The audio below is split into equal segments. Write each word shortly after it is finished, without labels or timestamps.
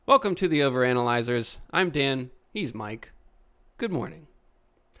Welcome to the Overanalyzers. I'm Dan. He's Mike. Good morning.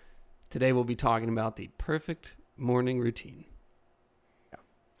 Today we'll be talking about the perfect morning routine.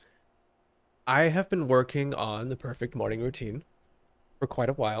 I have been working on the perfect morning routine for quite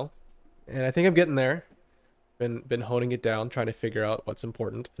a while, and I think I'm getting there. Been honing it down, trying to figure out what's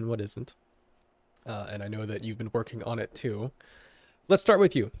important and what isn't. And I know that you've been working on it too. Let's start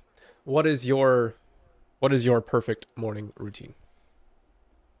with you. What is your perfect morning routine?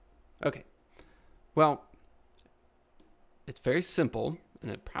 Okay. Well, it's very simple,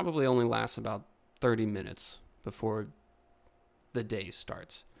 and it probably only lasts about 30 minutes before the day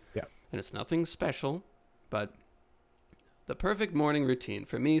starts. Yeah. And it's nothing special, but the perfect morning routine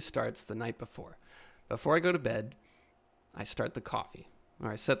for me starts the night before. Before I go to bed, I start the coffee, or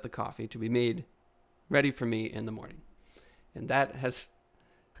I set the coffee to be made ready for me in the morning. And that has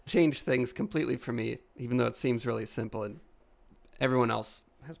changed things completely for me, even though it seems really simple, and everyone else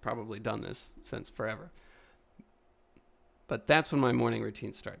has probably done this since forever. But that's when my morning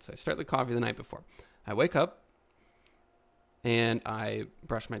routine starts. I start the coffee the night before. I wake up, and I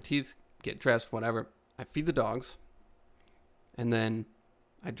brush my teeth, get dressed, whatever. I feed the dogs, and then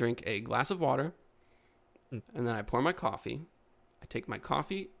I drink a glass of water, and then I pour my coffee. I take my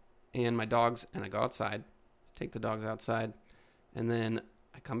coffee and my dogs, and I go outside, take the dogs outside, and then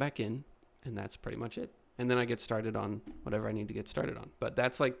I come back in, and that's pretty much it. And then I get started on whatever I need to get started on. But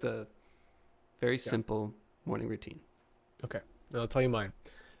that's like the very simple morning routine. Okay, I'll tell you mine.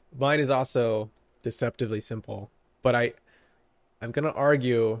 Mine is also deceptively simple, but I'm gonna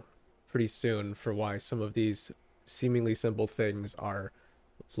argue pretty soon for why some of these seemingly simple things are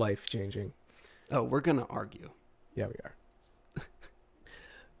life-changing. Oh, we're going to argue. Yeah, we are.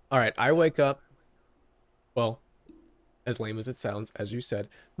 All right, I wake up, well, as lame as it sounds, as you said,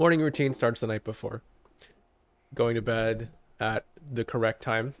 morning routine starts the night before. Going to bed at the correct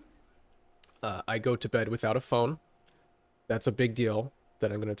time. I go to bed without a phone. That's a big deal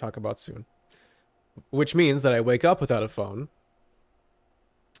that I'm going to talk about soon. Which means that I wake up without a phone.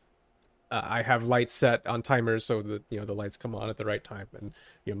 I have lights set on timers so that the lights come on at the right time, and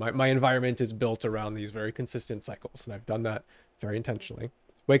my environment is built around these very consistent cycles, and I've done that very intentionally.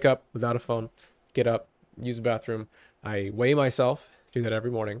 Wake up without a phone, get up, use the bathroom. I weigh myself, do that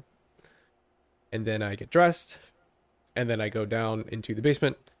every morning, and then I get dressed, and then I go down into the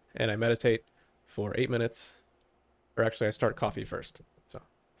basement and I meditate for 8 minutes, or actually I start coffee first.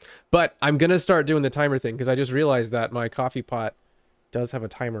 But I'm gonna start doing the timer thing because I just realized that my coffee pot does have a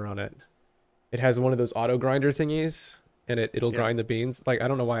timer on it. It has one of those auto grinder thingies, and it'll grind the beans. Like, I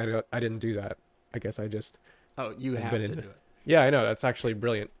don't know why I didn't do that. I guess I just... Oh, you have to do it. Yeah, I know. That's actually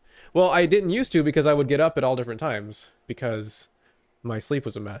brilliant. Well, I didn't used to because I would get up at all different times because my sleep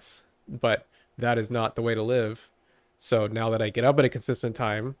was a mess. But that is not the way to live. So now that I get up at a consistent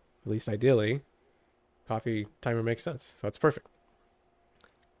time, at least ideally, coffee timer makes sense. So that's perfect.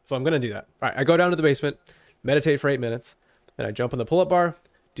 So I'm going to do that. All right, I go down to the basement, meditate for 8 minutes, and I jump on the pull-up bar,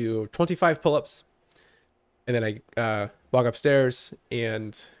 do 25 pull-ups, and then I walk upstairs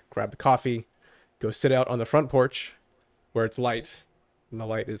and grab the coffee, go sit out on the front porch where it's light, and the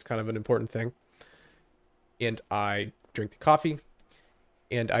light is kind of an important thing, and I drink the coffee,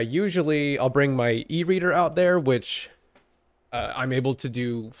 and I'll bring my e-reader out there, which I'm able to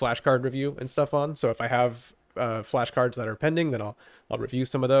do flashcard review and stuff on. So if I have flashcards that are pending, then I'll review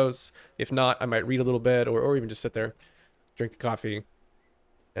some of those. If not, I might read a little bit or even just sit there, drink the coffee.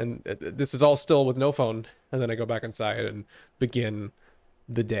 And this is all still with no phone. And then I go back inside and begin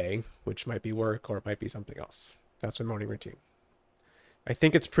the day, which might be work or it might be something else. That's my morning routine. I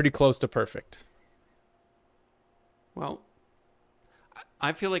think it's pretty close to perfect. Well,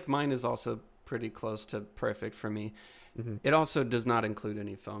 I feel like mine is also pretty close to perfect for me. Mm-hmm. It also does not include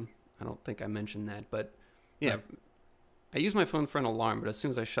any phone. I don't think I mentioned that, but yeah, right. I use my phone for an alarm, but as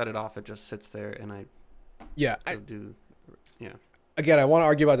soon as I shut it off, it just sits there and I do. Again, I want to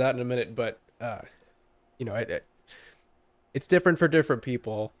argue about that in a minute, but it's different for different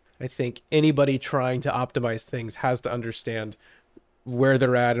people. I think anybody trying to optimize things has to understand where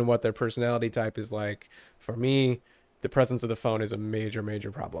they're at and what their personality type is like. For me, the presence of the phone is a major,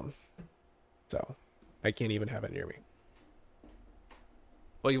 major problem. So I can't even have it near me.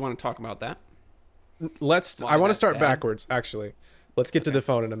 Well, you want to talk about that? I want to start backwards, actually. Let's get to the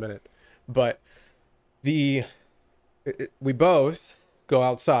phone in a minute. But we both go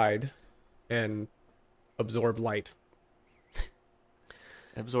outside and absorb light.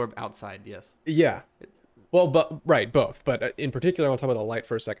 Absorb outside, yes. Yeah. Well, both. But in particular, I want to talk about the light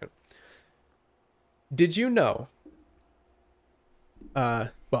for a second. Did you know?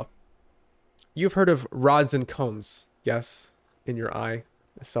 You've heard of rods and cones, yes, in your eye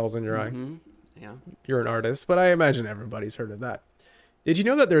cells in your eye. Mm-hmm. Yeah. You're an artist, but I imagine everybody's heard of that. Did you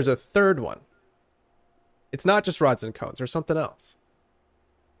know that there's a third one? It's not just rods and cones. There's something else.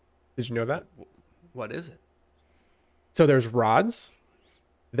 Did you know that? What is it? So there's rods,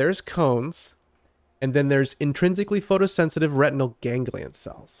 there's cones, and then there's intrinsically photosensitive retinal ganglion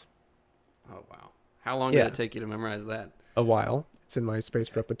cells. Oh, wow. How long did it take you to memorize that? A while. It's in my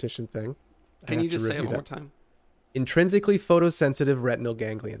spaced repetition thing. Can you just say it one more time? Intrinsically photosensitive retinal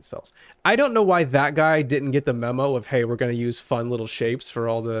ganglion cells. I don't know why that guy didn't get the memo of, hey, we're going to use fun little shapes for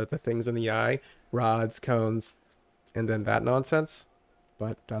all the things in the eye, rods, cones, and then that nonsense.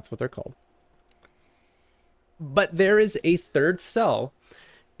 But that's what they're called. But there is a third cell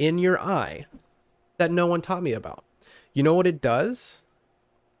in your eye that no one taught me about. You know what it does?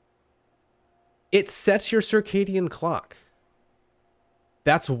 It sets your circadian clock.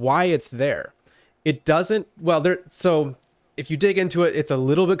 That's why it's there. It doesn't, so if you dig into it, it's a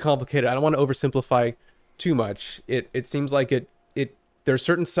little bit complicated. I don't want to oversimplify too much. It seems like there's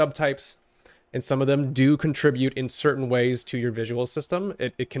certain subtypes, and some of them do contribute in certain ways to your visual system.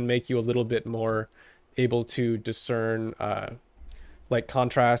 It can make you a little bit more able to discern like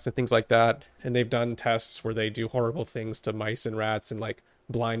contrast and things like that. And they've done tests where they do horrible things to mice and rats and like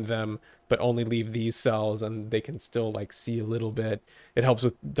blind them, but only leave these cells, and they can still like see a little bit. It helps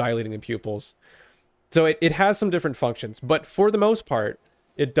with dilating the pupils. So it has some different functions, but for the most part,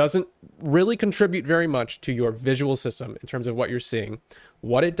 it doesn't really contribute very much to your visual system in terms of what you're seeing.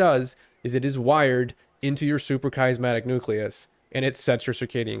 What it does is it is wired into your suprachiasmatic nucleus, and it sets your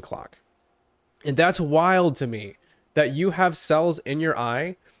circadian clock. And that's wild to me, that you have cells in your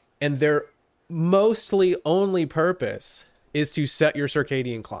eye, and their mostly only purpose is to set your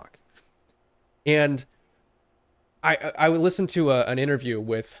circadian clock. And I would listen to an interview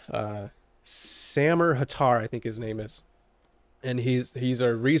with Samer Hattar, I think his name is, and he's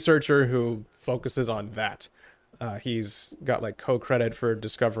a researcher who focuses on that. He's got like co-credit for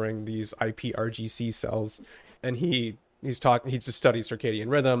discovering these iPRGC cells, and he just studies circadian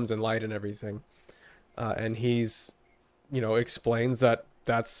rhythms and light and everything. And he's, explains that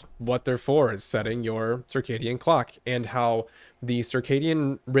that's what they're for, is setting your circadian clock, and how the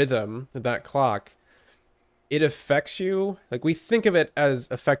circadian rhythm, that clock, it affects you. Like, we think of it as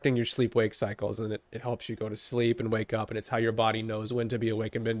affecting your sleep-wake cycles, and it helps you go to sleep and wake up, and it's how your body knows when to be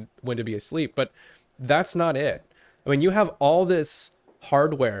awake and when to be asleep. But that's not it. I mean, you have all this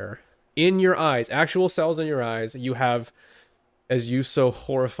hardware in your eyes, actual cells in your eyes. You have, as you so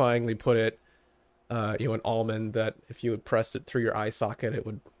horrifyingly put it, an almond that if you had pressed it through your eye socket, it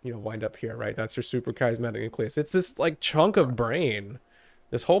would, wind up here, right? That's your suprachiasmatic nucleus. It's this like chunk of brain,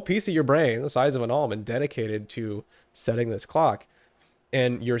 this whole piece of your brain, the size of an almond, dedicated to setting this clock.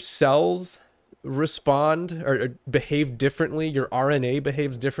 And your cells respond or behave differently. Your RNA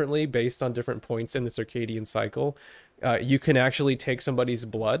behaves differently based on different points in the circadian cycle. You can actually take somebody's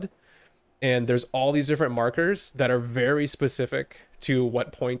blood, and there's all these different markers that are very specific to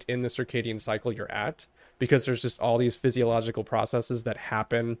what point in the circadian cycle you're at, because there's just all these physiological processes that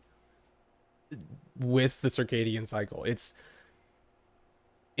happen with the circadian cycle. It's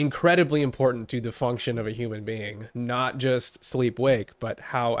incredibly important to the function of a human being, not just sleep wake, but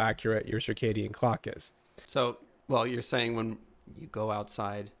how accurate your circadian clock is. So, well, you're saying when you go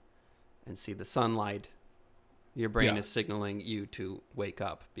outside and see the sunlight, your brain is signaling you to wake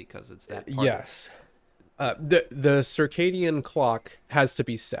up because it's that part. Yes. The circadian clock has to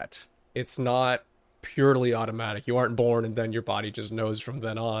be set. It's not purely automatic. You aren't born and then your body just knows from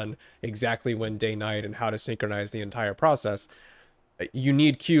then on exactly when day, night, and how to synchronize the entire process. You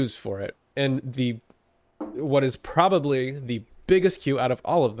need cues for it. And what is probably the biggest cue out of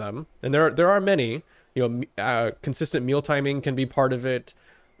all of them, and there are many, consistent meal timing can be part of it,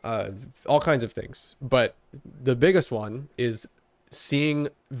 all kinds of things. But the biggest one is seeing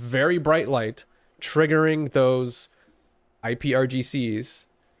very bright light triggering those iPRGCs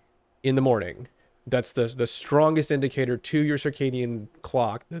in the morning. That's the strongest indicator to your circadian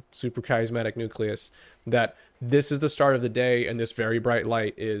clock, the suprachiasmatic nucleus, that this is the start of the day, and this very bright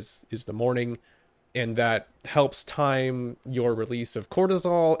light is the morning. And that helps time your release of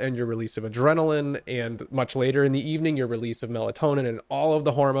cortisol and your release of adrenaline, and much later in the evening, your release of melatonin, and all of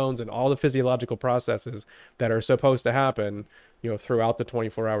the hormones and all the physiological processes that are supposed to happen, throughout the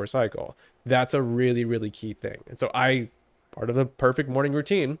 24-hour cycle. That's a really, really key thing. And so part of the perfect morning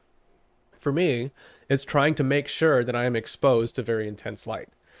routine for me is trying to make sure that I am exposed to very intense light.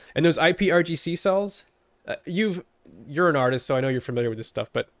 And those iPRGC cells, you're an artist, so I know you're familiar with this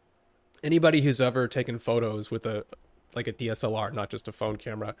stuff, but anybody who's ever taken photos with a DSLR, not just a phone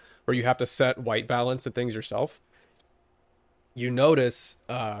camera, where you have to set white balance and things yourself, you notice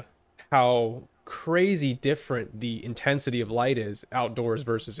how crazy different the intensity of light is outdoors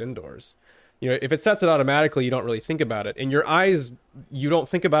versus indoors. You know, if it sets it automatically, you don't really think about it. In your eyes, you don't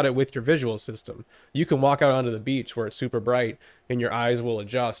think about it with your visual system. You can walk out onto the beach where it's super bright and your eyes will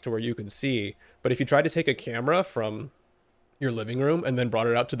adjust to where you can see. But if you try to take a camera from your living room and then brought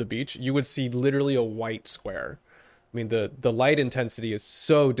it out to the beach, you would see literally a white square. I mean, the light intensity is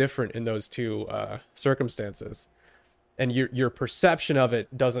so different in those two circumstances, and your perception of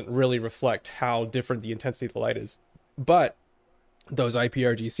it doesn't really reflect how different the intensity of the light is. But those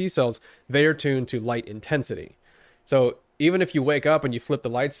IPRGC cells, they are tuned to light intensity. So even if you wake up and you flip the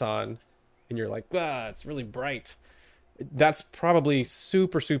lights on and you're like, it's really bright, that's probably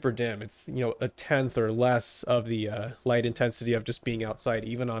super, super dim. It's, you know, a tenth or less of the light intensity of just being outside,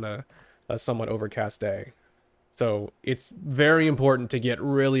 even on a somewhat overcast day. So it's very important to get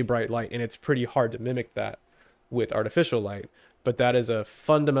really bright light, and it's pretty hard to mimic that with artificial light. But that is a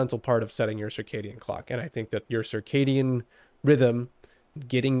fundamental part of setting your circadian clock. And I think that your circadian rhythm,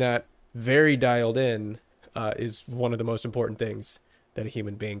 getting that very dialed in, is one of the most important things that a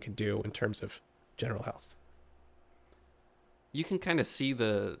human being can do in terms of general health. You can kind of see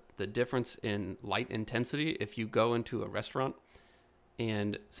the difference in light intensity if you go into a restaurant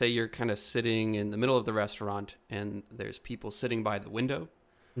and say you're kind of sitting in the middle of the restaurant and there's people sitting by the window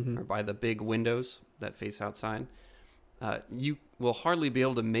or by the big windows that face outside. You will hardly be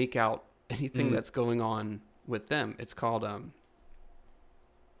able to make out anything that's going on with them. It's called,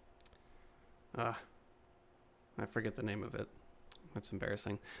 I forget the name of it. That's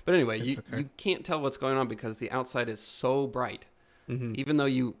embarrassing. But anyway, you can't tell what's going on because the outside is so bright. Even though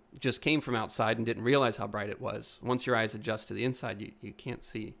you just came from outside and didn't realize how bright it was, once your eyes adjust to the inside, you can't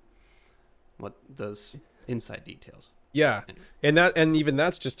see what those inside details. Yeah. And even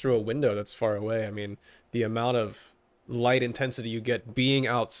that's just through a window that's far away. I mean, the amount of light intensity you get being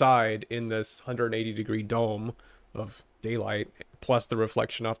outside in this 180-degree dome of daylight, plus the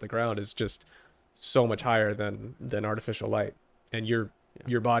reflection off the ground, is just so much higher than artificial light. And your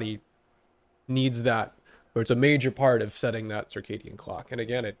body needs that, or it's a major part of setting that circadian clock. And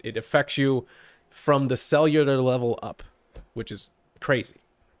again, it affects you from the cellular level up, which is crazy.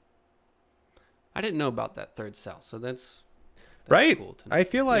 I didn't know about that third cell, so that's right. Cool to know. I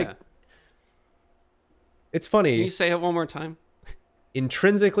feel like it's funny. Can you say it one more time?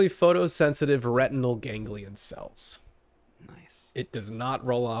 Intrinsically photosensitive retinal ganglion cells. Nice. It does not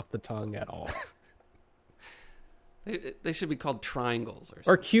roll off the tongue at all. They should be called triangles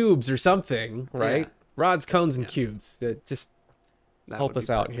or cubes or something, right? Yeah. Rods, cones, and cubes. That just help us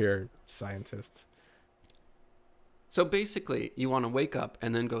out perfect. here, scientists. So basically, you want to wake up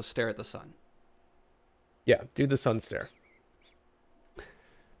and then go stare at the sun. Yeah, do the sun stare.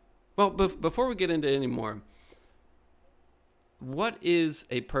 Well, before we get into any more, what is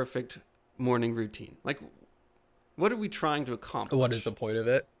a perfect morning routine? Like, what are we trying to accomplish? What is the point of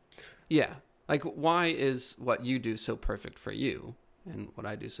it? Yeah. Like, why is what you do so perfect for you and what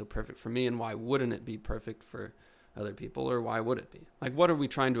I do so perfect for me, and why wouldn't it be perfect for other people, or why would it be? Like, what are we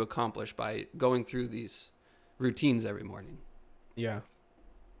trying to accomplish by going through these routines every morning? Yeah.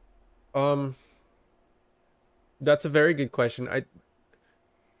 That's a very good question.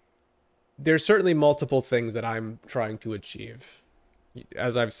 There's certainly multiple things that I'm trying to achieve.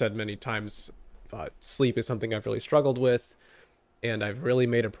 As I've said many times, sleep is something I've really struggled with, and I've really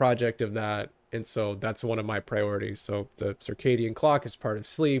made a project of that. And so that's one of my priorities. So the circadian clock is part of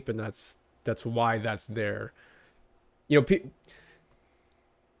sleep, and that's why that's there. You know,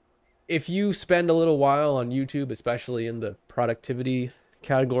 if you spend a little while on YouTube, especially in the productivity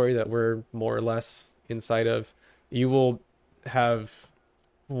category that we're more or less inside of, you will have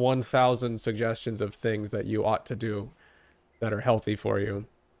 1,000 suggestions of things that you ought to do that are healthy for you.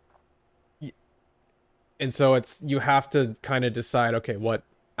 And so you have to kind of decide, okay, what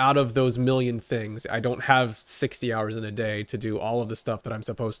out of those million things, I don't have 60 hours in a day to do all of the stuff that I'm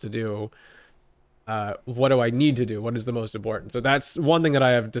supposed to do. What do I need to do? What is the most important? So that's one thing that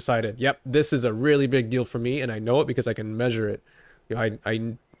I have decided. Yep, this is a really big deal for me, and I know it because I can measure it. You know,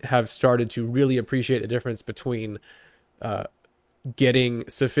 I have started to really appreciate the difference between getting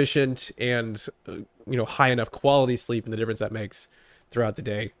sufficient and high enough quality sleep, and the difference that makes throughout the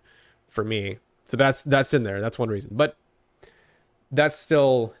day for me. So that's in there. That's one reason, but that's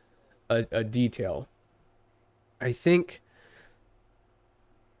still a detail. I think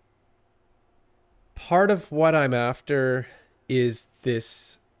part of what I'm after is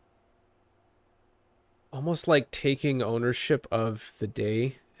this almost like taking ownership of the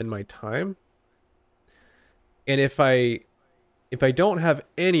day and my time. And if I don't have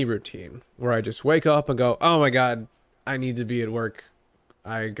any routine where I just wake up and go, oh my God, I need to be at work.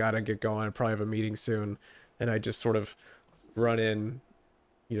 I gotta get going. I probably have a meeting soon. And I just sort of run in,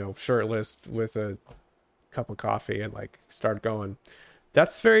 shirtless with a cup of coffee and like start going.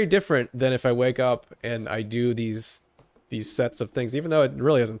 That's very different than if I wake up and I do these sets of things, even though it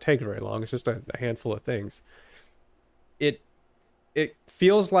really doesn't take very long. It's just a handful of things. It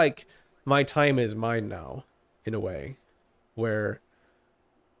feels like my time is mine now, in a way, where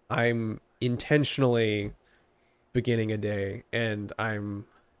I'm intentionally beginning a day and I'm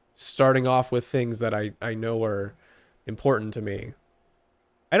starting off with things that I know are important to me.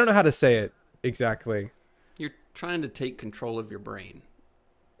 I don't know how to say it exactly. You're trying to take control of your brain.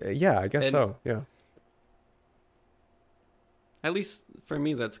 Yeah, I guess so. Yeah. At least for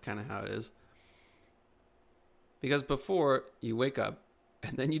me, that's kind of how it is. Because before you wake up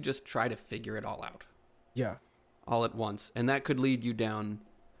and then you just try to figure it all out. Yeah. All at once. And that could lead you down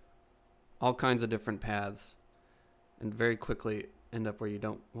all kinds of different paths and very quickly end up where you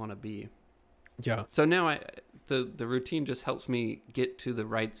don't want to be. Yeah. So now the routine just helps me get to the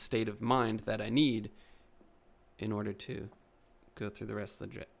right state of mind that I need in order to go through the rest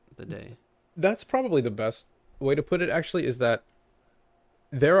of the day. That's probably the best way to put it, actually, is that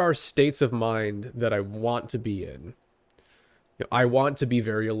there are states of mind that I want to be in. I want to be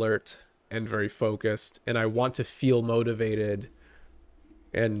very alert and very focused, and I want to feel motivated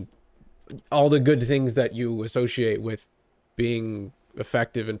and all the good things that you associate with being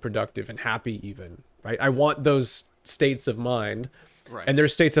effective and productive and happy even, right? I want those states of mind. Right. And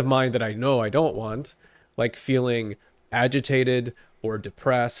there's states of mind that I know I don't want, like feeling agitated or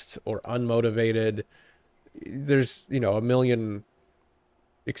depressed or unmotivated. There's, a million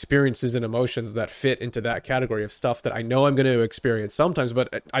experiences and emotions that fit into that category of stuff that I know I'm going to experience sometimes,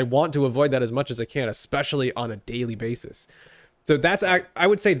 but I want to avoid that as much as I can, especially on a daily basis. So I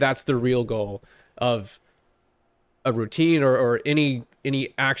would say that's the real goal of a routine or any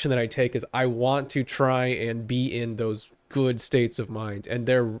action that I take, is I want to try and be in those good states of mind.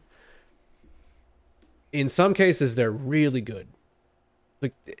 And in some cases, they're really good.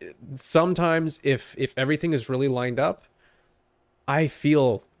 Like sometimes if everything is really lined up, I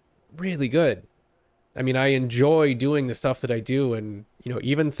feel really good. I mean, I enjoy doing the stuff that I do, and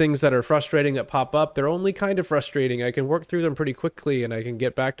even things that are frustrating that pop up, they're only kind of frustrating. I can work through them pretty quickly, and I can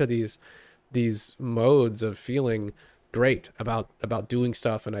get back to these modes of feeling great about doing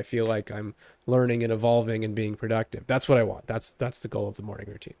stuff, and I feel like I'm learning and evolving and being productive. That's what I want. That's the goal of the morning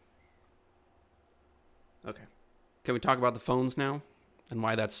routine. Okay. Can we talk about the phones now and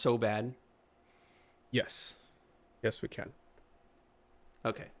why that's so bad? Yes, we can.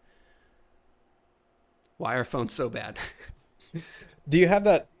 Okay. Why are phones so bad? Do you have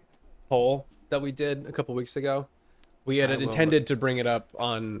that poll that we did a couple weeks ago? We had intended to bring it up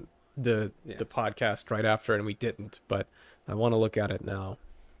on the podcast right after, and we didn't, but I want to look at it now.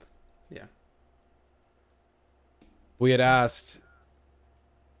 Yeah. We had asked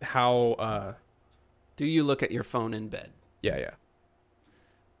how do you look at your phone in bed? Yeah.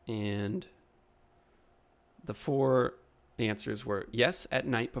 And the 4 answers were yes at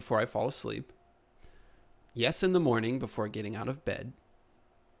night before I fall asleep, yes in the morning before getting out of bed,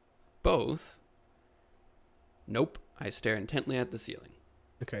 both, nope, I stare intently at the ceiling.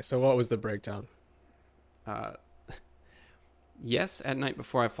 Okay, so what was the breakdown? Yes at night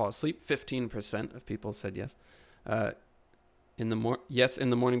before I fall asleep, 15% of people said yes. Yes in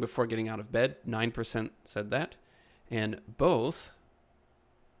the morning before getting out of bed, 9% said that. And both,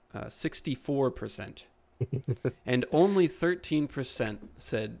 64%. And only 13%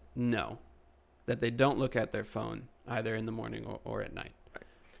 said no, that they don't look at their phone either in the morning or at night. Right.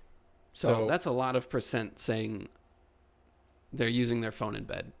 So that's a lot of percent saying they're using their phone in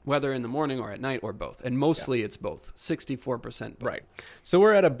bed, whether in the morning or at night or both. And mostly it's both, 64%. Both. Right. So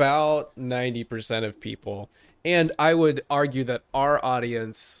we're at about 90% of people. And I would argue that our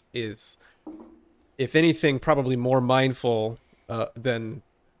audience is, if anything, probably more mindful than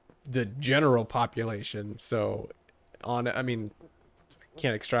the general population. So I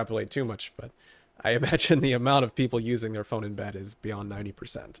can't extrapolate too much, but I imagine the amount of people using their phone in bed is beyond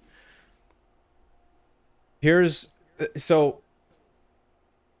 90%. So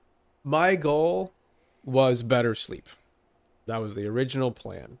my goal was better sleep. That was the original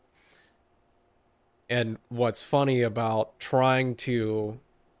plan. And what's funny about trying to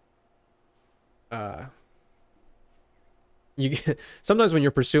sometimes when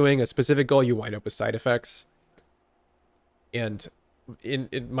you're pursuing a specific goal, you wind up with side effects. And in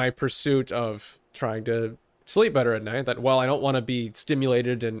my pursuit of trying to sleep better at night, that, well, I don't want to be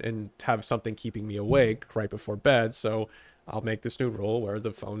stimulated and have something keeping me awake right before bed, so I'll make this new rule where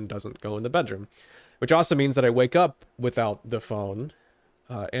the phone doesn't go in the bedroom. which also means that I wake up without the phone.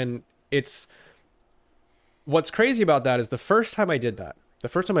 And it's what's crazy about that is the first time I did that, the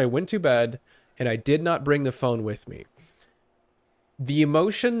first time I went to bed and I did not bring the phone with me, the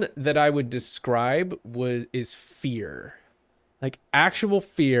emotion that I would describe is fear, like actual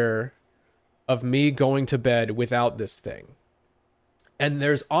fear of me going to bed without this thing. And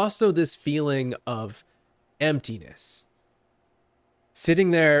there's also this feeling of emptiness, sitting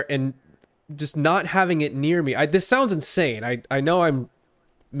there and just not having it near me. This sounds insane. I know I'm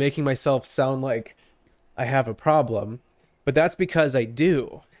making myself sound like I have a problem, but that's because I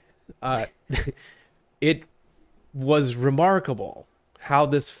do. It was remarkable how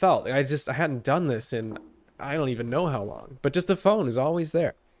this felt. I hadn't done this in I don't even know how long, but just the phone is always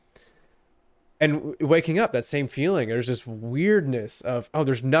there. And waking up, that same feeling, there's this weirdness of, oh,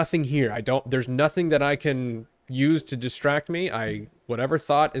 there's nothing here. There's nothing that I can use to distract me. Whatever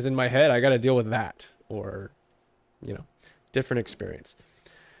thought is in my head, I got to deal with that, or, different experience.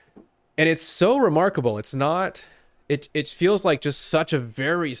 And it's so remarkable. It's not, it feels like just such a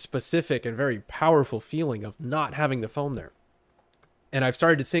very specific and very powerful feeling of not having the phone there. And I've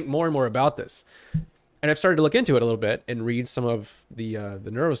started to think more and more about this. And I've started to look into it a little bit and read some of the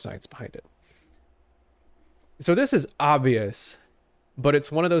neuroscience behind it. So this is obvious, but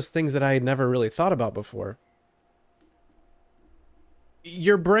it's one of those things that I had never really thought about before.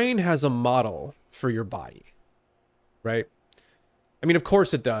 Your brain has a model for your body, right? I mean, of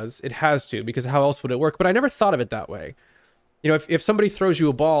course it does. It has to, because how else would it work? But I never thought of it that way. If somebody throws you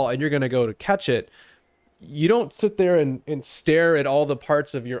a ball and you're going to go to catch it, you don't sit there and stare at all the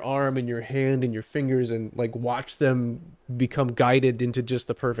parts of your arm and your hand and your fingers and like watch them become guided into just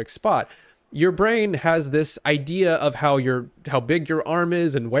the perfect spot. Your brain has this idea of how big your arm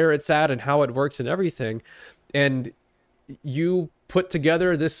is and where it's at and how it works and everything. And you put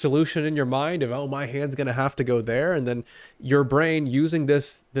together this solution in your mind of, oh, my hand's going to have to go there. And then your brain, using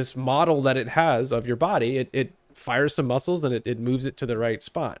this model that it has of your body, it fires some muscles and it moves it to the right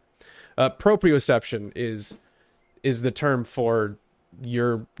spot. Proprioception is the term for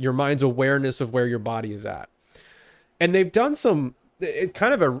your mind's awareness of where your body is at. And they've done some, it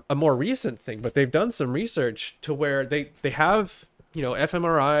kind of a more recent thing, but they've done some research to where they have,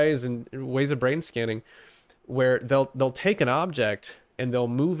 fMRIs and ways of brain scanning where they'll take an object and they'll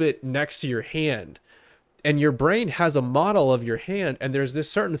move it next to your hand, and your brain has a model of your hand, and there's this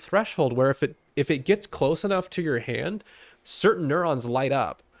certain threshold where if it gets close enough to your hand, certain neurons light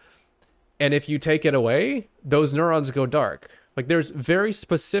up. And if you take it away, those neurons go dark. Like there's very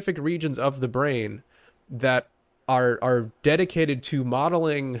specific regions of the brain that are dedicated to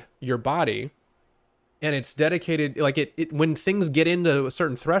modeling your body. And it's dedicated, like it when things get into a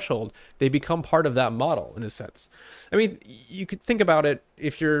certain threshold, they become part of that model in a sense. I mean, you could think about it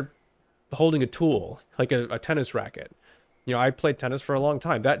if you're holding a tool, like a tennis racket. I played tennis for a long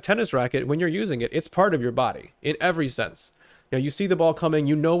time. That tennis racket, when you're using it, it's part of your body in every sense. You see the ball coming,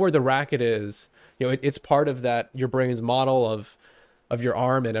 you know where the racket is. It's part of that, your brain's model of your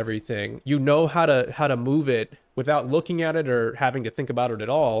arm and everything. You know how to move it without looking at it or having to think about it at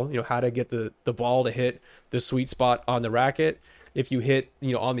all. How to get the ball to hit the sweet spot on the racket. If you hit,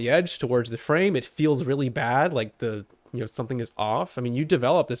 on the edge towards the frame, it feels really bad, like something is off. I mean, you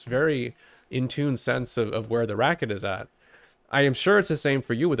develop this very in tune sense of where the racket is at. I am sure it's the same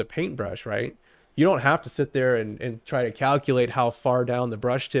for you with a paintbrush, right? You don't have to sit there and try to calculate how far down the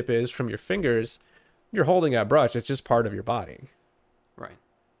brush tip is from your fingers. You're holding that brush. It's just part of your body. Right.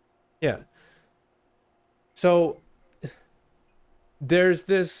 Yeah. So there's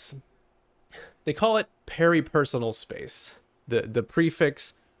this, they call it peripersonal space. The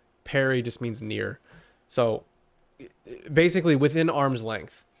prefix peri just means near. So basically within arm's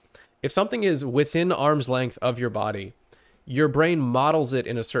length. If something is within arm's length of your body, your brain models it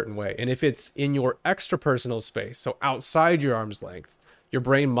in a certain way. And if it's in your extrapersonal space, so outside your arm's length, your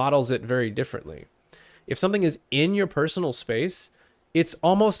brain models it very differently. If something is in your personal space, it's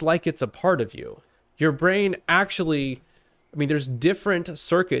almost like it's a part of you. Your brain actually, there's different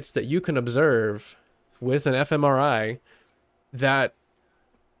circuits that you can observe with an fMRI that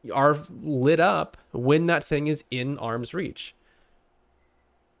are lit up when that thing is in arm's reach.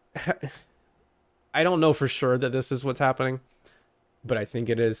 I don't know for sure that this is what's happening, but I think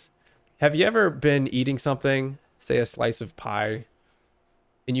it is. Have you ever been eating something, say a slice of pie,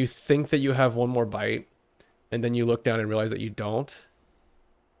 and you think that you have one more bite, and then you look down and realize that you don't?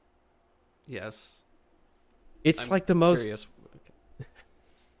 Yes. It's like the most...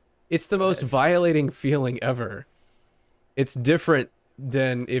 It's the most violating feeling ever. It's different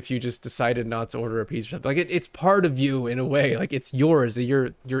than if you just decided not to order a pizza. Like it's part of you in a way. Like it's yours.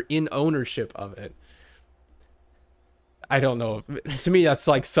 You're in ownership of it. I don't know. To me, that's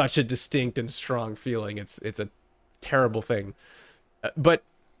like such a distinct and strong feeling. It's a terrible thing. But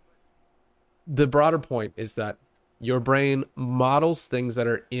the broader point is that your brain models things that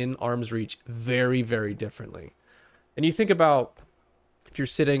are in arm's reach very, very differently. And you think about if you're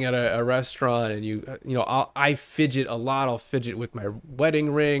sitting at a restaurant and I fidget a lot. I'll fidget with my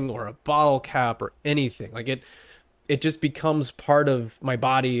wedding ring or a bottle cap or anything. Like it just becomes part of my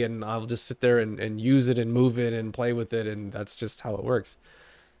body, and I'll just sit there and use it and move it and play with it, and that's just how it works.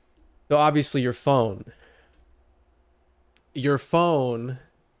 So obviously your phone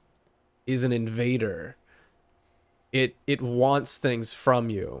is an invader. It wants things from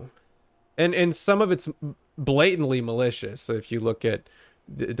you, and some of it's blatantly malicious. So if you look at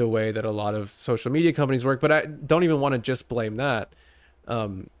the way that a lot of social media companies work, but I don't even want to just blame that.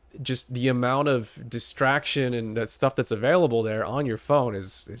 Just the amount of distraction and that stuff that's available there on your phone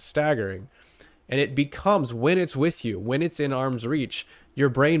is staggering. And it becomes, when it's with you, when it's in arm's reach, your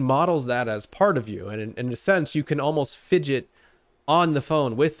brain models that as part of you. And in a sense, you can almost fidget on the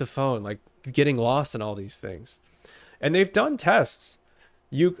phone, with the phone, like getting lost in all these things. And they've done tests.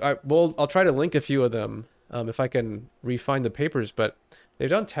 I'll try to link a few of them if I can refine the papers, but they've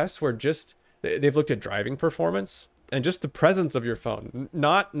done tests where they've looked at driving performance and just the presence of your phone,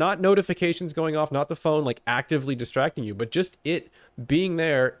 not notifications going off, not the phone like actively distracting you, but just it being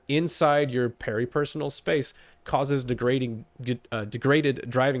there inside your peripersonal space causes degraded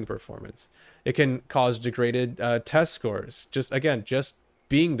driving performance. It can cause degraded test scores. Just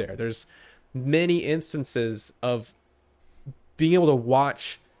being there. There's many instances of being able to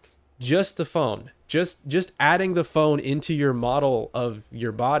watch just the phone, just adding the phone into your model of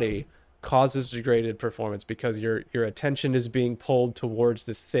your body causes degraded performance because your attention is being pulled towards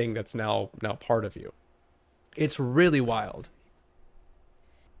this thing that's now part of you. It's really wild.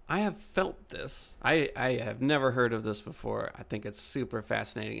 I have felt this. I have never heard of this before. I think it's super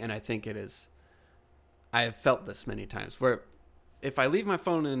fascinating, and I think it is. I have felt this many times where if I leave my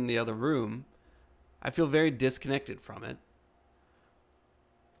phone in the other room, I feel very disconnected from it.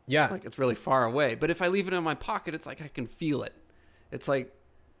 Yeah. Like it's really far away. But if I leave it in my pocket, it's like I can feel it. It's like,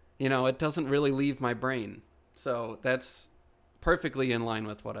 it doesn't really leave my brain. So that's perfectly in line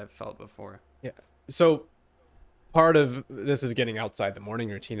with what I've felt before. Yeah. So part of this is getting outside the morning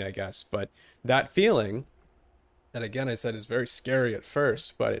routine, I guess. But that feeling, that again, I said is very scary at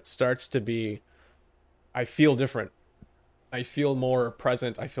first, but it starts to be, I feel different. I feel more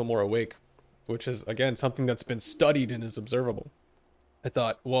present. I feel more awake, which is, again, something that's been studied and is observable. I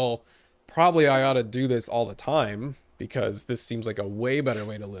thought, well, probably I ought to do this all the time because this seems like a way better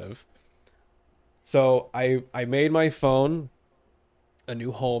way to live. So I made my phone a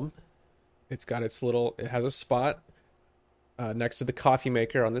new home. It's got it has a spot next to the coffee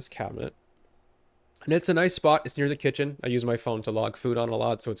maker on this cabinet. And it's a nice spot. It's near the kitchen. I use my phone to log food on a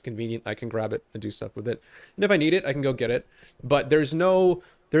lot, so it's convenient. I can grab it and do stuff with it. And if I need it, I can go get it. But there's no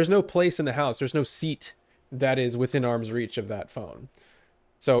place in the house. There's no seat that is within arm's reach of that phone.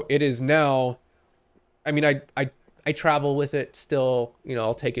 So it is now, I mean, I travel with it still,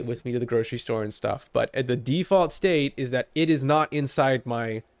 I'll take it with me to the grocery store and stuff. But the default state is that it is not inside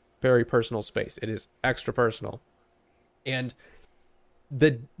my very personal space. It is extra personal. And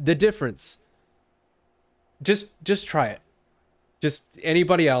the difference, just try it. Just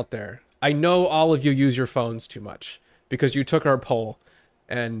anybody out there. I know all of you use your phones too much because you took our poll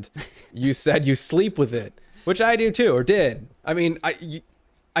and you said you sleep with it, which I do too, or did. I mean,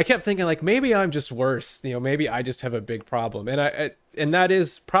 I kept thinking like maybe I'm just worse, maybe I just have a big problem, and that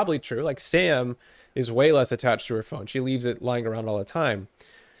is probably true. Like Sam is way less attached to her phone; she leaves it lying around all the time.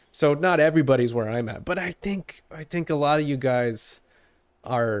 So not everybody's where I'm at, but I think a lot of you guys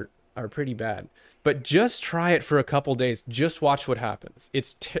are pretty bad. But just try it for a couple days. Just watch what happens.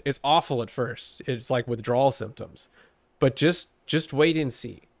 It's awful at first. It's like withdrawal symptoms, but just wait and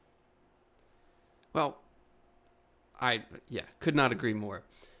see. Well, I could not agree more.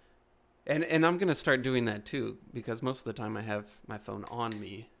 And I'm going to start doing that too, because most of the time I have my phone on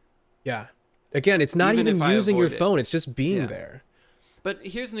me. Yeah. Again, it's not even using your phone. It's just being there. But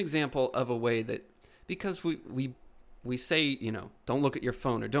here's an example of a way that, because we say, don't look at your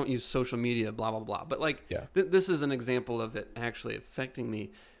phone or don't use social media, blah, blah, blah. But this is an example of it actually affecting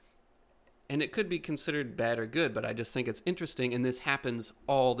me. And it could be considered bad or good, but I just think it's interesting. And this happens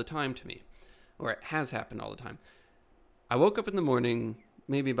all the time to me, or it has happened all the time. I woke up in the morning,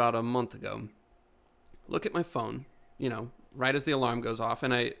 maybe about a month ago, look at my phone, right as the alarm goes off,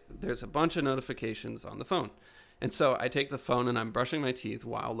 and there's a bunch of notifications on the phone. And so I take the phone and I'm brushing my teeth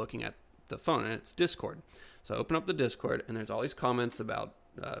while looking at the phone, and it's Discord. So I open up the Discord, and there's all these comments about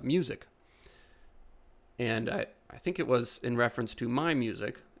music. And I think it was in reference to my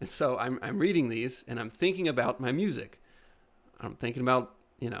music. And so I'm reading these, and I'm thinking about my music. I'm thinking about,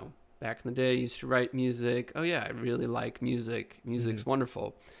 back in the day, I used to write music. Oh, yeah, I really like music. Music's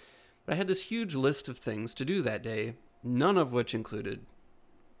wonderful. But I had this huge list of things to do that day, none of which included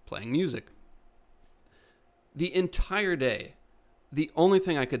playing music. The entire day, the only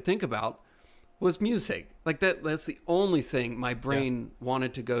thing I could think about was music. Like that's the only thing my brain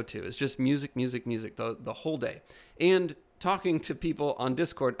wanted to go to. It's just music, music, music the whole day. And talking to people on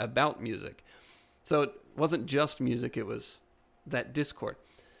Discord about music. So it wasn't just music, it was that Discord.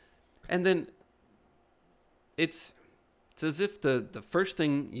 And then it's as if the first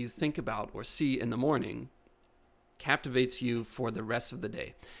thing you think about or see in the morning captivates you for the rest of the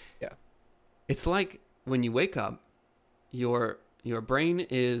day. Yeah. It's like when you wake up, your brain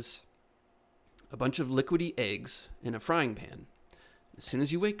is a bunch of liquidy eggs in a frying pan. As soon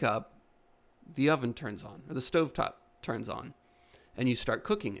as you wake up, the oven turns on, or the stovetop turns on, and you start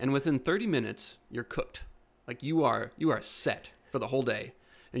cooking. And within 30 minutes, you're cooked. Like you are set for the whole day,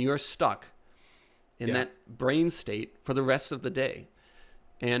 and you are stuck in that brain state for the rest of the day.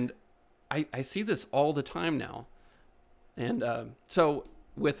 And I see this all the time now. And so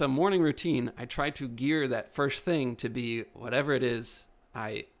with a morning routine, I try to gear that first thing to be whatever it is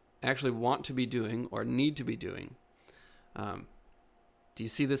I actually want to be doing or need to be doing. Do you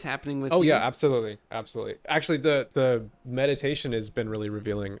see this happening with you? Oh, yeah, absolutely. Absolutely. Actually, the meditation has been really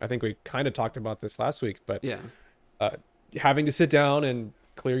revealing. I think we kind of talked about this last week, but having to sit down and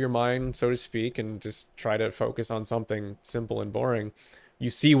clear your mind, so to speak, and just try to focus on something simple and boring, you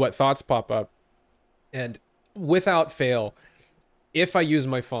see what thoughts pop up. And without fail, if I use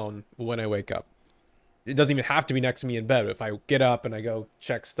my phone when I wake up, it doesn't even have to be next to me in bed. If I get up and I go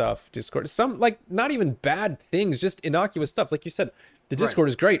check stuff, Discord, some like not even bad things, just innocuous stuff. Like you said, the Discord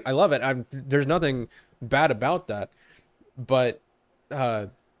is great. I love it. There's nothing bad about that. But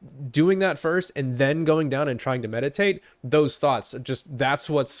doing that first and then going down and trying to meditate, those thoughts, that's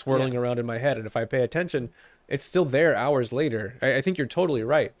what's swirling around in my head. And if I pay attention, it's still there hours later. I think you're totally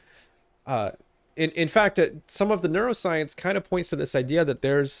right. In fact, some of the neuroscience kind of points to this idea that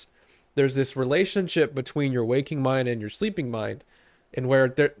there's this relationship between your waking mind and your sleeping mind, and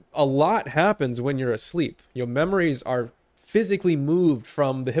where a lot happens when you're asleep. Memories are physically moved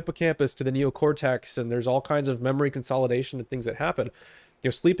from the hippocampus to the neocortex, and there's all kinds of memory consolidation and things that happen.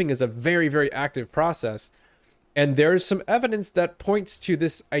 Sleeping is a very, very active process, and there's some evidence that points to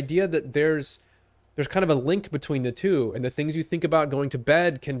this idea that there's kind of a link between the two, and the things you think about going to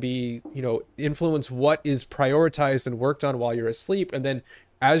bed can be, influence what is prioritized and worked on while you're asleep, and then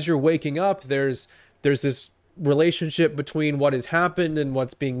as you're waking up, there's this relationship between what has happened and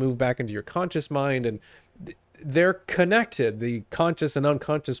what's being moved back into your conscious mind, and they're connected, the conscious and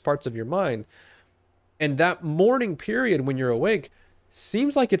unconscious parts of your mind. And that morning period when you're awake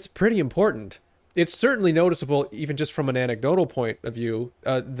seems like it's pretty important. It's certainly noticeable, even just from an anecdotal point of view,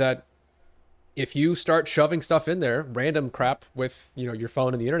 that if you start shoving stuff in there, random crap with, your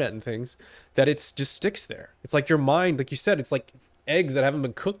phone and the internet and things, that it's just sticks there. It's like your mind, like you said, it's like eggs that haven't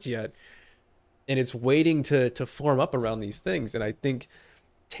been cooked yet, and it's waiting to form up around these things. And I think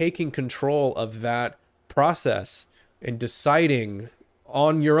taking control of that process and deciding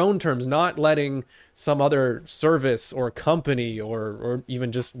on your own terms, not letting some other service or company or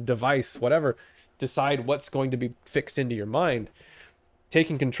even just device, whatever, decide what's going to be fixed into your mind,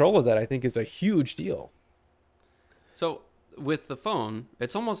 taking control of that, I think, is a huge deal. So with the phone,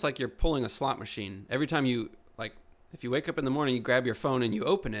 it's almost like you're pulling a slot machine. Every time if you wake up in the morning, you grab your phone and you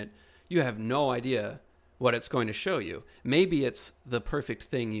open it, you have no idea what it's going to show you. Maybe it's the perfect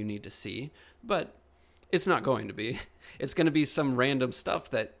thing you need to see, but it's not going to be. It's going to be some random stuff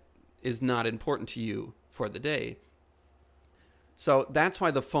that is not important to you for the day. So that's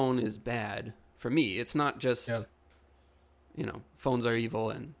why the phone is bad for me. It's not just, phones are evil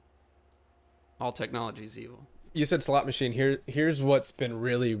and all technology is evil. You said slot machine. Here's what's been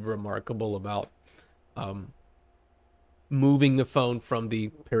really remarkable about moving the phone from the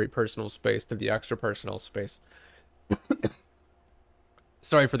peripersonal space to the extrapersonal space.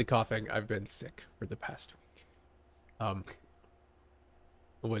 Sorry for the coughing. I've been sick for the past week.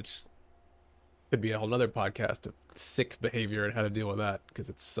 Which could be a whole nother podcast of sick behavior and how to deal with that, because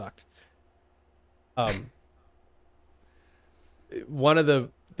it sucked. One of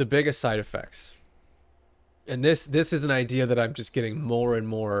the biggest side effects, and this is an idea that I'm just getting more and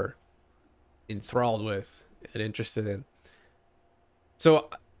more enthralled with and interested in. So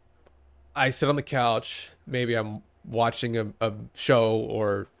I sit on the couch, maybe I'm watching a show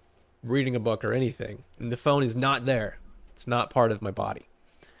or reading a book or anything, and the phone is not there. It's not part of my body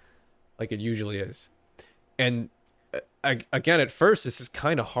like it usually is. And again, at first, this is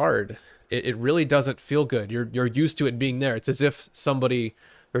kind of hard. It really doesn't feel good. You're used to it being there. It's as if somebody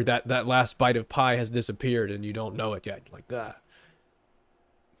or that last bite of pie has disappeared and you don't know it yet. You're like that.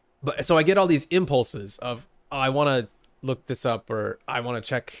 But so I get all these impulses of, oh, I want to look this up, or I want to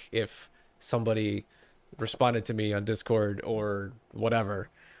check if somebody responded to me on Discord or whatever,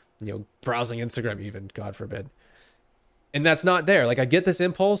 browsing Instagram even, God forbid. And that's not there. Like, I get this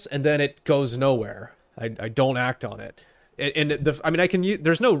impulse and then it goes nowhere. I don't act on it. And I can use,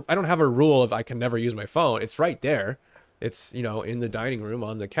 I don't have a rule of I can never use my phone. It's right there. It's, in the dining room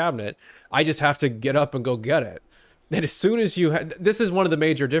on the cabinet. I just have to get up and go get it. And as soon as this is one of the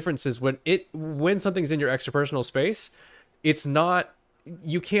major differences when something's in your extrapersonal space, it's not,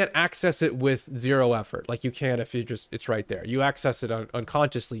 you can't access it with zero effort. Like you can if it's right there. You access it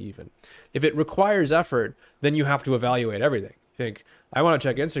unconsciously even. If it requires effort, then you have to evaluate everything. Think, I want to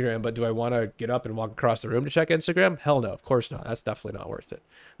check Instagram, but do I want to get up and walk across the room to check Instagram? Hell no, of course not. That's definitely not worth it.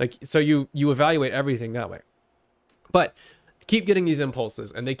 Like, so you evaluate everything that way. But keep getting these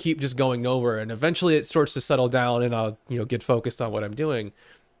impulses and they keep just going nowhere, and eventually it starts to settle down and I'll get focused on what I'm doing.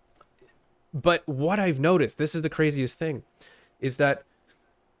 But what I've noticed, this is the craziest thing, is that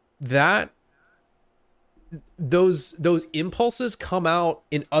those impulses come out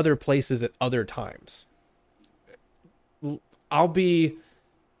in other places at other times. I'll be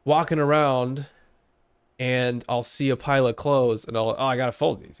walking around and I'll see a pile of clothes and I gotta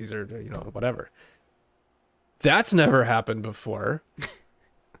fold these. These are, whatever. That's never happened before.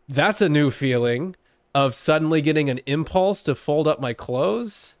 That's a new feeling of suddenly getting an impulse to fold up my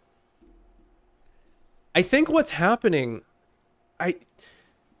clothes. I think what's happening,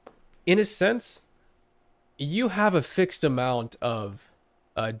 in a sense, you have a fixed amount of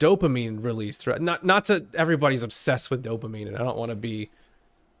dopamine release throughout. Not to everybody's obsessed with dopamine, and I don't want to be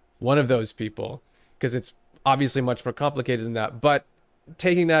one of those people because it's obviously much more complicated than that. But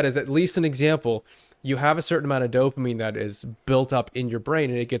taking that as at least an example, you have a certain amount of dopamine that is built up in your brain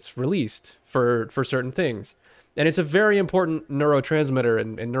and it gets released for certain things. And it's a very important neurotransmitter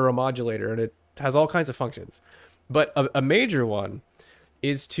and neuromodulator, and it has all kinds of functions. But a major one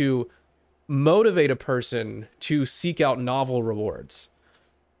is to motivate a person to seek out novel rewards.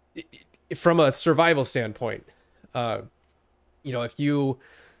 From a survival standpoint, if you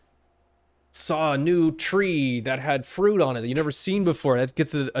saw a new tree that had fruit on it that you never seen before, that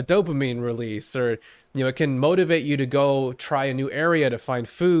gets a dopamine release, or it can motivate you to go try a new area to find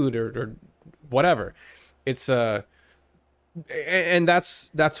food or whatever. It's and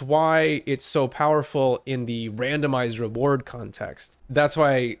that's why it's so powerful in the randomized reward context. That's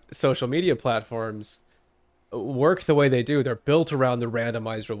why social media platforms work the way they do. They're built around the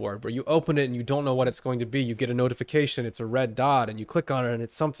randomized reward, where you open it and you don't know what it's going to be. You get a notification, it's a red dot, and you click on it and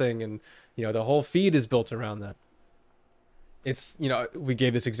it's something, and the whole feed is built around that. It's, we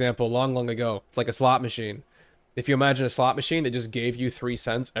gave this example long ago. It's like a slot machine. If you imagine a slot machine that just gave you 3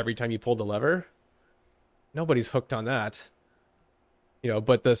 cents every time you pulled the lever, nobody's hooked on that.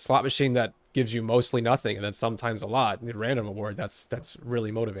 But the slot machine that gives you mostly nothing and then sometimes a lot, the random reward, that's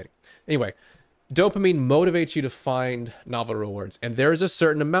really motivating. Anyway, dopamine motivates you to find novel rewards, and there's a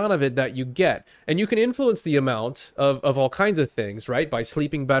certain amount of it that you get, and you can influence the amount of all kinds of things, right? By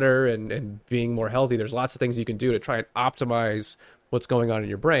sleeping better and being more healthy. There's lots of things you can do to try and optimize what's going on in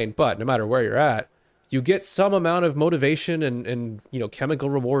your brain. But no matter where you're at, you get some amount of motivation and chemical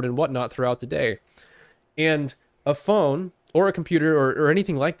reward and whatnot throughout the day. And a phone or a computer or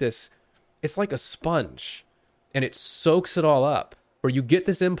anything like this, it's like a sponge, and it soaks it all up. Where you get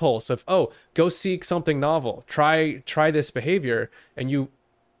this impulse of, oh, go seek something novel, try this behavior, and you,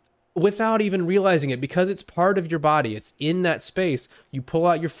 without even realizing it, because it's part of your body, it's in that space, you pull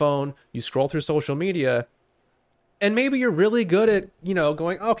out your phone, you scroll through social media, and maybe you're really good at,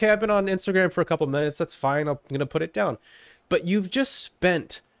 going, okay, I've been on Instagram for a couple minutes, that's fine, I'm going to put it down. But you've just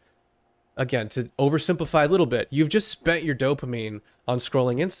spent, again, to oversimplify a little bit, you've just spent your dopamine on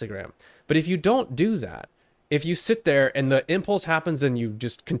scrolling Instagram. But if you don't do that, if you sit there and the impulse happens and you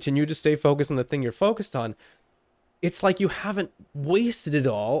just continue to stay focused on the thing you're focused on, it's like you haven't wasted it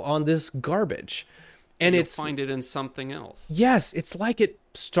all on this garbage. And you'll find it in something else. Yes, it's like it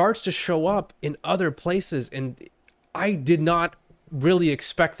starts to show up in other places. And I did not really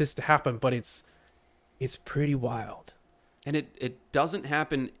expect this to happen, but it's pretty wild. And it doesn't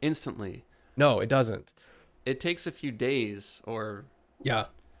happen instantly. No, it doesn't. It takes a few days or... yeah.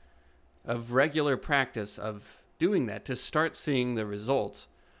 Of regular practice of doing that to start seeing the results.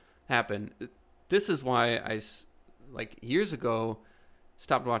 happen. This is why like years ago,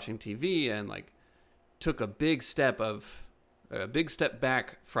 stopped watching TV and like took a big step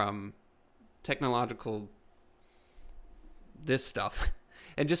back from technological this stuff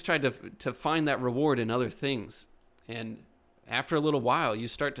and just tried to find that reward in other things. And after a little while, you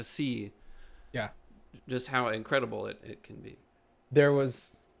start to see just how incredible it can be.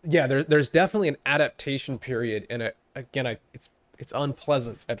 There's definitely an adaptation period, and again, it's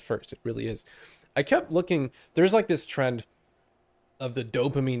unpleasant at first. It really is. I kept looking. There's like this trend of the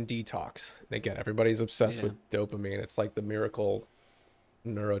dopamine detox. And again, everybody's obsessed with dopamine. It's like the miracle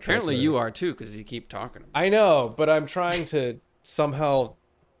neurotransmitter. Apparently you are too, because you keep talking about it. I know, but I'm trying to somehow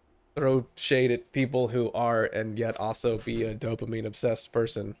throw shade at people who are and yet also be a dopamine obsessed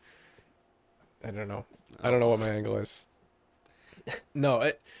person. I don't know. I don't know what my angle is.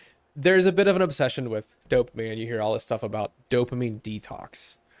 No, there's a bit of an obsession with dopamine. You hear all this stuff about dopamine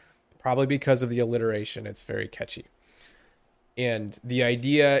detox. Probably because of the alliteration. It's very catchy. And the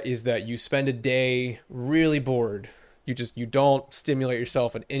idea is that you spend a day really bored. You don't stimulate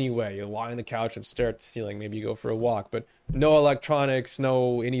yourself in any way. You lie on the couch and stare at the ceiling. Maybe you go for a walk, but no electronics,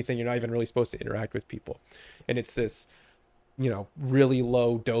 no anything. You're not even really supposed to interact with people. And it's this, really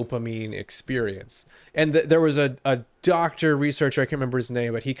low dopamine experience. And there was a doctor researcher, I can't remember his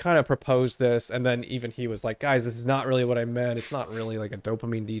name, but he kind of proposed this. And then even he was like, guys, this is not really what I meant. It's not really like a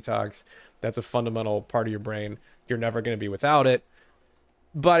dopamine detox. That's a fundamental part of your brain. You're never going to be without it.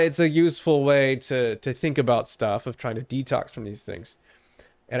 But it's a useful way to think about stuff, of trying to detox from these things.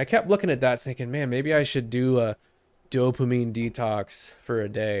 And I kept looking at that thinking, man, maybe I should do a dopamine detox for a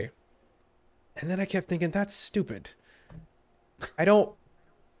day. And then I kept thinking, that's stupid.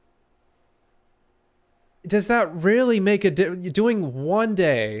 Does that really make a difference? Doing one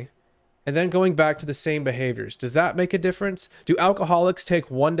day and then going back to the same behaviors, does that make a difference? Do alcoholics take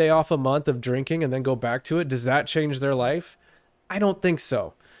one day off a month of drinking and then go back to it? Does that change their life? I don't think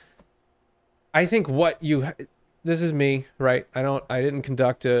so. I think this is me, right? I didn't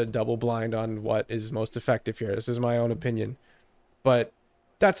conduct a double blind on what is most effective here. This is my own opinion, but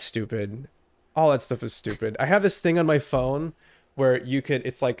that's stupid. All that stuff is stupid. I have this thing on my phone where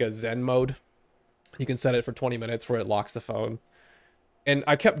it's like a Zen mode. You can set it for 20 minutes where it locks the phone. And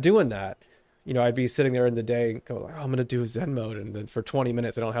I kept doing that. I'd be sitting there in the day and go like, I'm going to do a Zen mode. And then for 20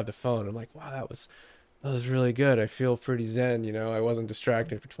 minutes, I don't have the phone. I'm like, wow, that was really good. I feel pretty zen, I wasn't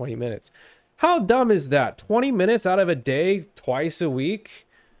distracted for 20 minutes. How dumb is that? 20 minutes out of a day, twice a week?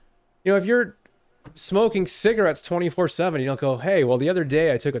 If you're smoking cigarettes 24/7, you don't go, hey, well, the other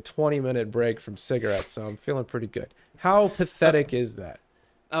day I took a 20-minute break from cigarettes, so I'm feeling pretty good. How pathetic is that?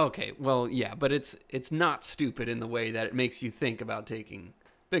 Okay, well, yeah, but it's not stupid in the way that it makes you think about taking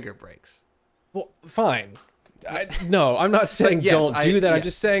bigger breaks. Well, fine. No, I'm not saying yes, don't do that. Yeah. I'm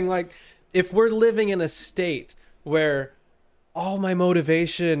just saying, like, if we're living in a state where all my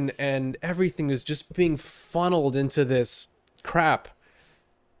motivation and everything is just being funneled into this crap,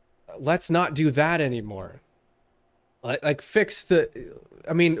 let's not do that anymore. Like fix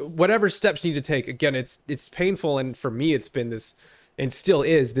whatever steps you need to take. Again, it's painful, and for me it's been this, and still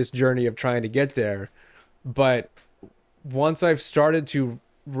is, this journey of trying to get there. But once I've started to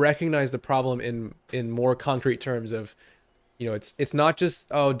recognize the problem in more concrete terms of, it's not just,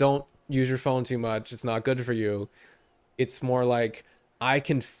 oh, don't use your phone too much, it's not good for you. It's more like I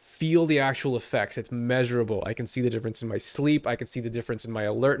can feel the actual effects. It's measurable. I can see the difference in my sleep. I can see the difference in my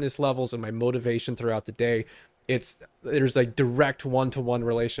alertness levels and my motivation throughout the day. There's a direct one-to-one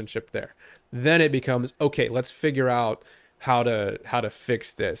relationship there. Then it becomes, okay, let's figure out how to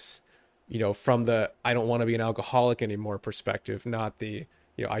fix this, from the I don't want to be an alcoholic anymore perspective, not the,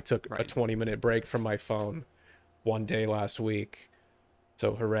 I took a 20-minute break from my phone one day last week,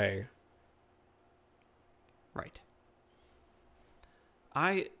 so hooray. Right.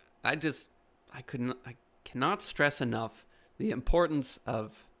 I cannot stress enough the importance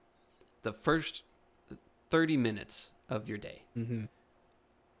of the first 30 minutes of your day. Mm-hmm.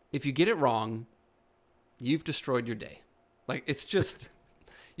 If you get it wrong, you've destroyed your day. Like, it's just,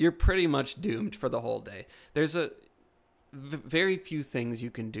 you're pretty much doomed for the whole day. There's very few things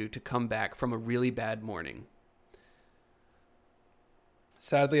you can do to come back from a really bad morning.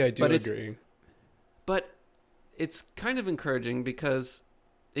 Sadly, I do agree. But it's kind of encouraging, because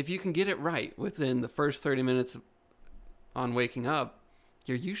if you can get it right within the first 30 minutes on waking up,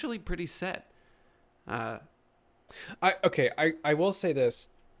 you're usually pretty set. I will say this.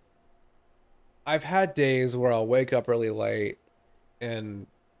 I've had days where I'll wake up really late and,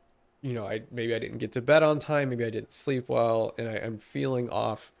 maybe I didn't get to bed on time. Maybe I didn't sleep well and I'm feeling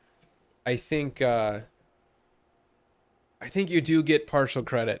off. I think I think you do get partial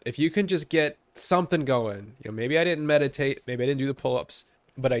credit. If you can just get something going, maybe I didn't meditate, maybe I didn't do the pull-ups,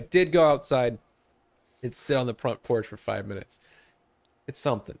 but I did go outside and sit on the front porch for 5 minutes. It's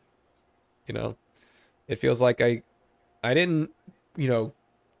something, It feels like I didn't,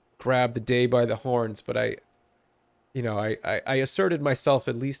 grab the day by the horns, but I asserted myself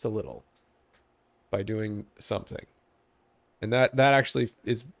at least a little by doing something. And that actually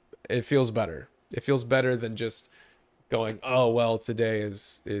it feels better. It feels better than just going, oh, well, today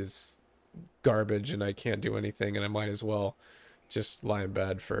is garbage and I can't do anything and I might as well just lie in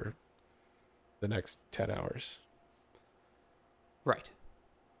bed for the next 10 hours. Right.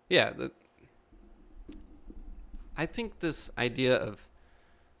 Yeah. I think this idea of,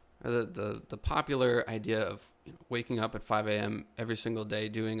 or the popular idea of waking up at 5 a.m. every single day,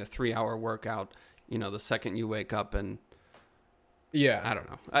 doing a 3-hour workout, the second you wake up, and yeah, I don't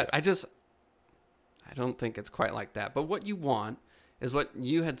know. I don't think it's quite like that. But what you want is what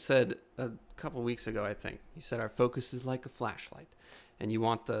you had said a couple weeks ago, I think. You said our focus is like a flashlight. And you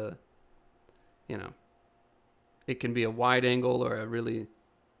want it can be a wide angle or a really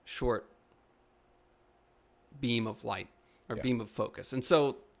short beam of light or beam of focus. And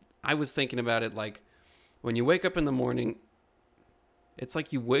so I was thinking about it like when you wake up in the morning, it's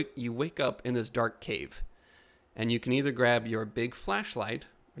like you wake up in this dark cave. And you can either grab your big flashlight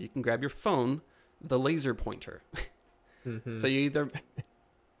or you can grab your phone, the laser pointer. Mm-hmm. So you either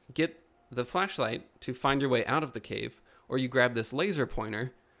get the flashlight to find your way out of the cave, or you grab this laser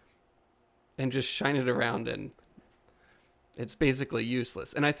pointer and just shine it around, and it's basically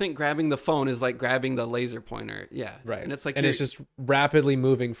useless. And I think grabbing the phone is like grabbing the laser pointer. Yeah. Right. And it's like it's just rapidly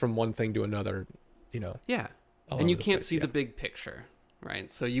moving from one thing to another, Yeah. And you can't see the big picture,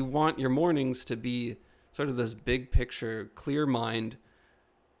 right? So you want your mornings to be sort of this big picture, clear mind,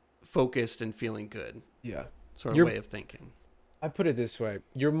 focused and feeling good. Yeah. Sort of way of thinking. I put it this way.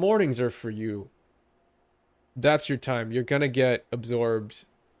 Your mornings are for you. That's your time. You're going to get absorbed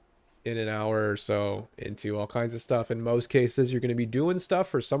in an hour or so into all kinds of stuff. In most cases, you're going to be doing stuff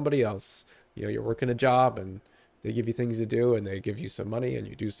for somebody else. You're working a job and they give you things to do and they give you some money and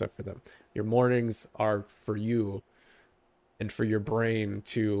you do stuff for them. Your mornings are for you and for your brain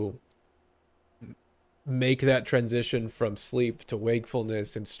to make that transition from sleep to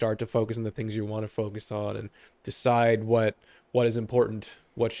wakefulness and start to focus on the things you want to focus on and decide what is important,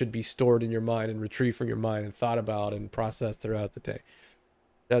 what should be stored in your mind and retrieved from your mind and thought about and processed throughout the day.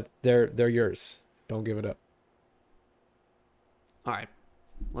 That they're yours. Don't give it up. All right.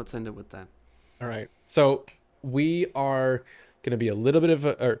 Let's end it with that. All right. So we are going to be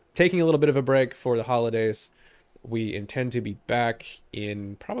taking a little bit of a break for the holidays. We intend to be back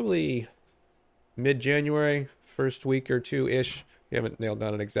in probably mid-January, first week or two-ish. We haven't nailed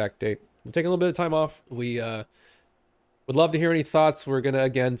down an exact date. We'll take a little bit of time off. We would love to hear any thoughts. We're going to,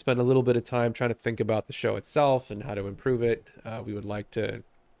 again, spend a little bit of time trying to think about the show itself and how to improve it. We would like to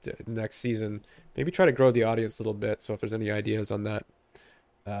next season, maybe try to grow the audience a little bit. So if there's any ideas on that,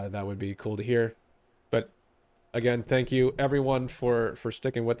 that would be cool to hear. But again, thank you everyone for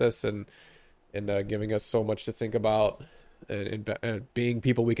sticking with us and giving us so much to think about and being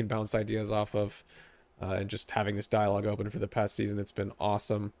people we can bounce ideas off of, and just having this dialogue open for the past season. It's been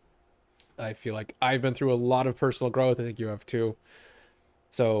awesome. I feel like I've been through a lot of personal growth. I think you have too.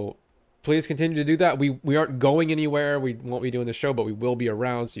 So please continue to do that. We aren't going anywhere. We won't be doing the show, but we will be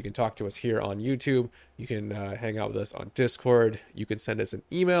around. So you can talk to us here on YouTube. You can hang out with us on Discord. You can send us an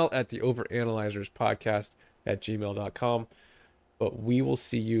email at the overanalyzerspodcast@gmail.com. But we will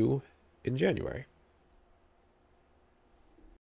see you in January.